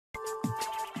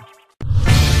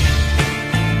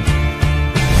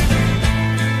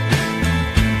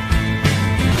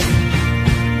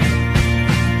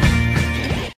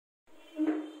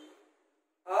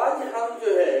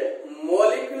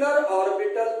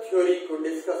Theory को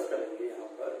discuss करेंगे। यहाँ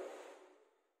पर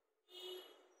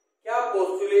क्या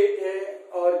पोस्टुलेट है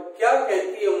और क्या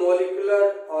कहती है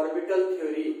molecular orbital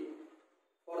theory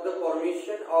for the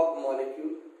formation of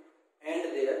molecule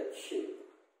and their shape.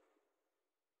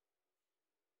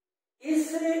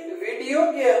 इस वीडियो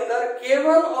के अंदर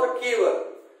केवल और केवल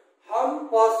हम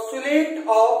postulate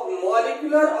of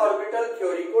molecular orbital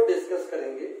theory को डिस्कस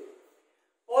करेंगे।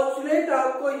 पोस्टुलेट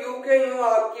आपको यूं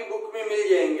आपकी बुक में मिल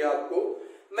जाएंगे आपको,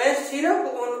 मैं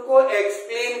सिर्फ उनको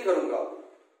एक्सप्लेन करूंगा।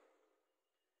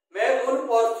 मैं उन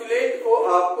पोस्टुलेट को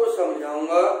आपको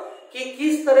समझाऊंगा कि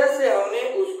किस तरह से हमने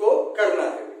उसको करना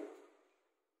है।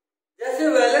 जैसे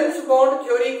वैलेंस बॉन्ड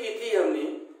थ्योरी की थी हमने,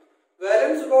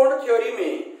 वैलेंस बॉन्ड थ्योरी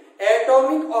में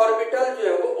एटॉमिक ऑर्बिटल जो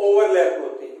है वो ओवरलैप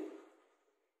होते हैं।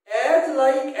 As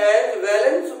like as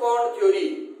valence bond theory,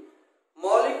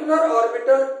 molecular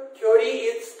orbital theory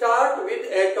is start with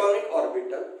atomic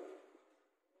orbital.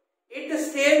 It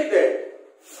states that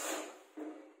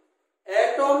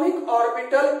atomic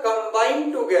orbital combine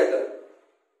together,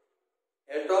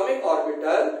 atomic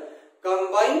orbital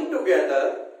combine together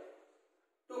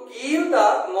to give the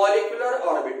molecular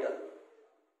orbital,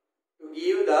 to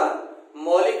give the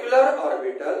molecular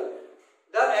orbital.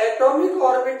 The atomic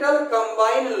orbital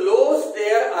combine lose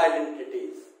their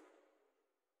identities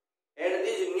and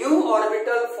this new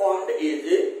orbital formed is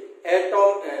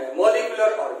molecular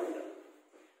orbital.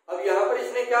 अब यहां पर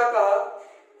इसने क्या कहा?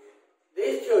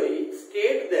 This theory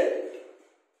state that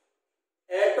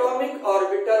atomic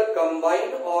orbital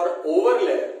combine or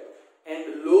overlap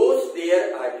and lose their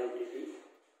identity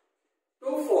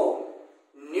to form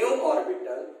new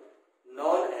orbital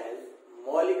known as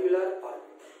molecular orbital,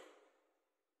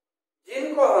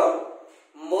 जिनको हम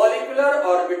molecular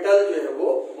orbital जो है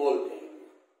वो बोलते हैं।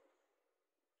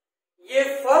 ये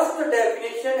फर्स्ट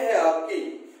डेफिनेशन है आपकी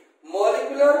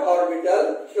मॉलिक्यूलर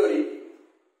ऑर्बिटल थ्योरी की।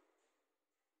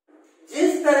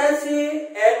 जिस तरह से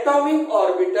एटॉमिक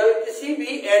ऑर्बिटल किसी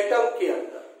भी एटम के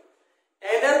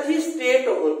अंदर एनर्जी स्टेट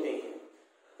होते हैं,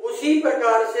 उसी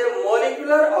प्रकार से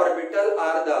molecular orbital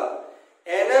are the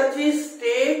energy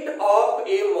state of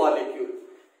A molecule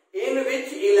in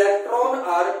which electron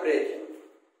are present,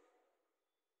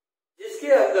 जिसके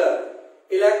अंदर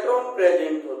इलेक्ट्रॉन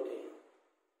प्रेजेंट होते हैं।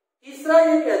 तीसरा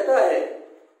ये कहता है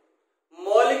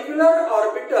molecular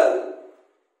orbital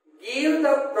give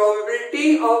the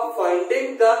probability of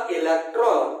finding the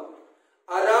electron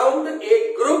around a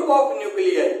group of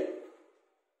nuclei.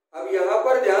 अब यहां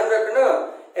पर ध्यान रखना,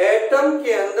 एटम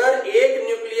के अंदर एक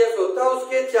न्यूक्लियस होता है,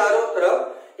 उसके चारों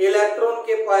तरफ इलेक्ट्रॉन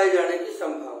के पाए जाने की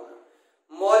संभावना।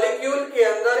 मॉलिक्यूल के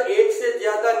अंदर एक से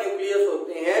ज्यादा न्यूक्लियस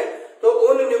होते हैं, तो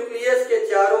उन न्यूक्लियस के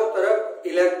चारों तरफ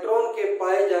इलेक्ट्रॉन के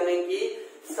पाए जाने की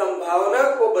संभावना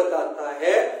को बताता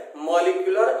है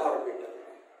मॉलिक्यूलर ऑर्बिटल।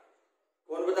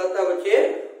 कौन बताता है बच्चे?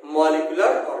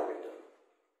 Molecular orbital.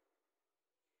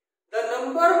 The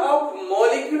number of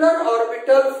molecular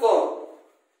orbital form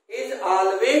is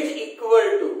always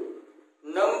equal to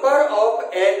number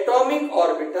of atomic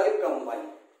orbital combine.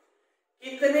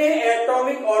 कितने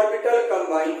एटॉमिक ऑर्बिटल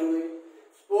कंबाइन हुए?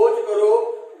 सपोज करो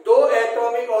 2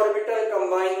 एटॉमिक ऑर्बिटल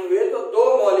कंबाइन हुए तो 2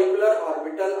 मॉलिक्यूलर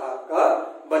ऑर्बिटल आपका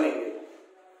बनेंगे।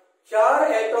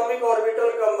 4 एटॉमिक ऑर्बिटल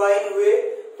कंबाइन हुए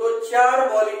तो 4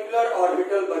 मॉलिक्यूलर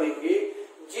ऑर्बिटल बनेंगे।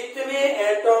 जितने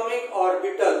एटॉमिक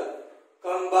ऑर्बिटल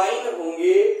कंबाइन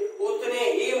होंगे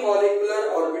उतने ही मॉलिक्यूलर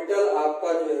ऑर्बिटल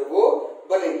आपका जो है वो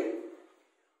बनेंगे।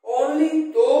 Only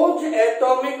those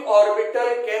atomic orbital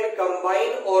can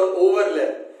combine or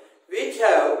overlap which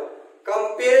have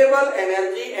comparable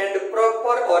energy and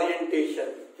proper orientation।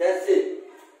 जैसे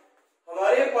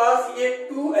हमारे पास ये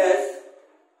 2s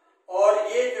और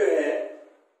ये जो है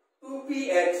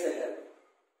 2px है,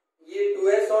 ये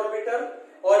 2s ऑर्बिटल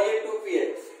और ये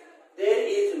 2px, there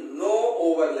is no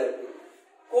overlapping,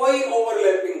 कोई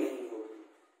ओवरलैपिंग नहीं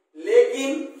होगी। लेकिन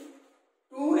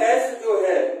 2s जो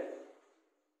है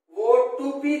वो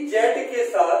 2pz के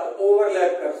साथ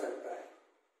ओवरलैप कर सकता है,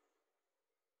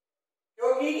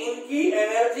 क्योंकि इनकी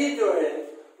एनर्जी जो है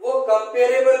वो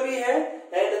कंपेरेबल भी है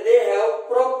and they have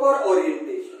proper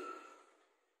orientation.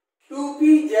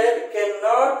 2pz can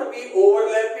not be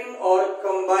overlapping और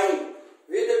combine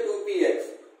with 2px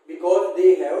because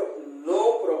they have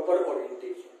no proper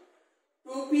orientation.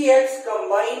 2px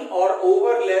combine or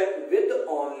overlap with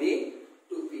only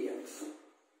 2px.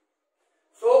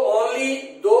 So only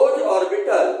those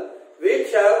orbital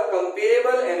which have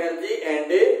comparable energy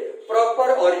and a proper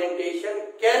orientation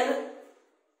can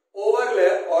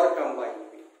overlap or combine.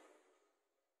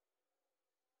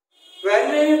 When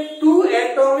two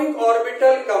atomic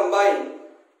orbital combine,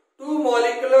 two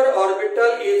molecular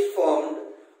orbital is formed,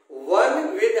 one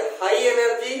with high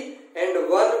energy and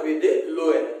one with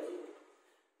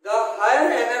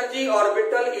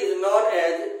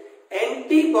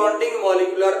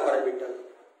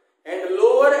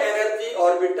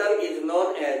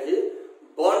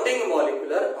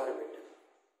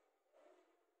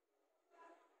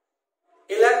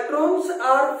electrons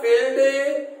are filled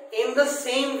in the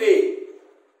same way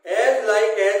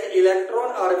as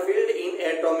electron are filled in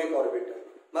atomic orbital.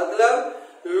 मतलब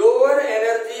lower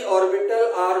energy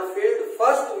orbital are filled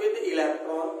first with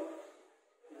electron,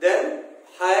 then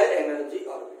higher energy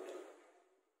orbital.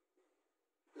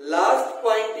 Last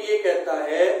point ये कहता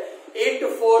है it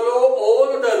follow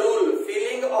all the rule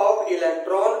filling of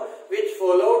electron which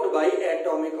followed by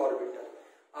atomic orbital.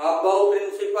 Above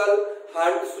principle,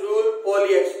 Hunt's rule,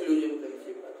 Pauli exclusion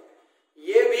principle.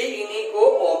 ये भी इन्हीं को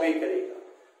obey करेगा.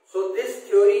 So this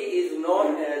theory is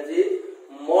known as a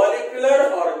molecular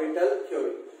orbital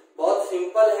theory. बहुत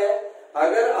simple है.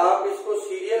 अगर आप इसको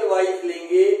सीरियल वाइज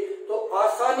लेंगे तो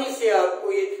आसानी से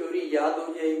आपको ये थ्योरी याद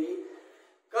हो जाएगी.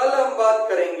 कल हम बात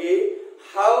करेंगे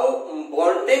how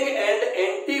bonding and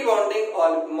anti bonding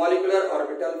molecular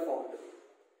orbital form.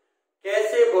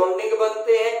 कैसे बॉन्डिंग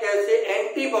बनते हैं, कैसे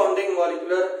एंटी बॉन्डिंग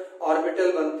मॉलिक्यूलर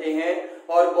ऑर्बिटल बनते हैं,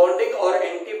 और बॉन्डिंग और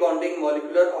एंटी बॉन्डिंग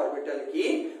मॉलिक्यूलर ऑर्बिटल की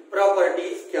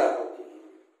प्रॉपर्टीज क्या होती हैं.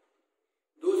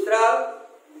 दूसरा,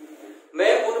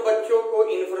 मैं उन बच्चों को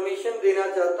इंफॉर्मेशन देना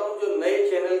चाहता हूं जो नए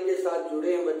चैनल के साथ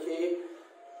जुड़े हैं बच्चे.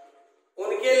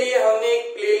 उनके लिए हमने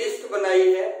एक प्लेलिस्ट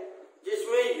बनाई है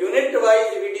जिसमें यूनिट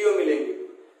वाइज वीडियो मिलेंगे.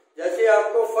 जैसे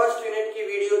आपको फर्स्ट यूनिट की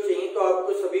वीडियो चाहिए तो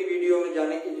आपको सभी वीडियो में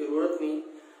जाने की जरूरत नहीं.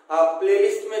 आप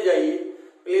प्लेलिस्ट में जाइए,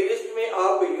 प्लेलिस्ट में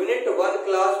आप यूनिट 1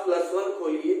 क्लास +1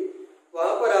 खोलिए,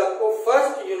 वहां पर आपको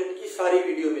फर्स्ट यूनिट की सारी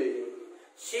वीडियो मिल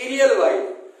जाएगी serial wise,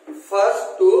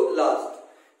 first to last.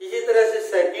 इसी तरह से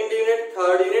सेकंड यूनिट,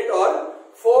 थर्ड यूनिट और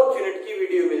फोर्थ यूनिट की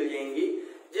वीडियो मिल जाएंगी,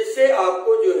 जिससे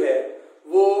आपको जो है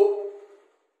वो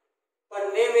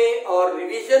पढ़ने में और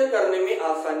रिवीजन करने में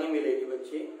आसानी मिलेगी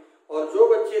बच्चे. और जो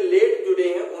बच्चे लेट जुड़े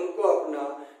हैं उनको अपना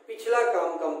पिछला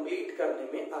काम कंप्लीट करने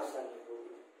में आसानी होगी.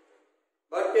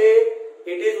 But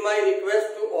it is my request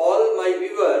to all my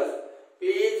viewers,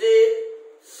 please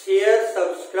share,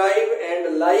 subscribe and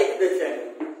like the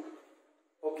channel.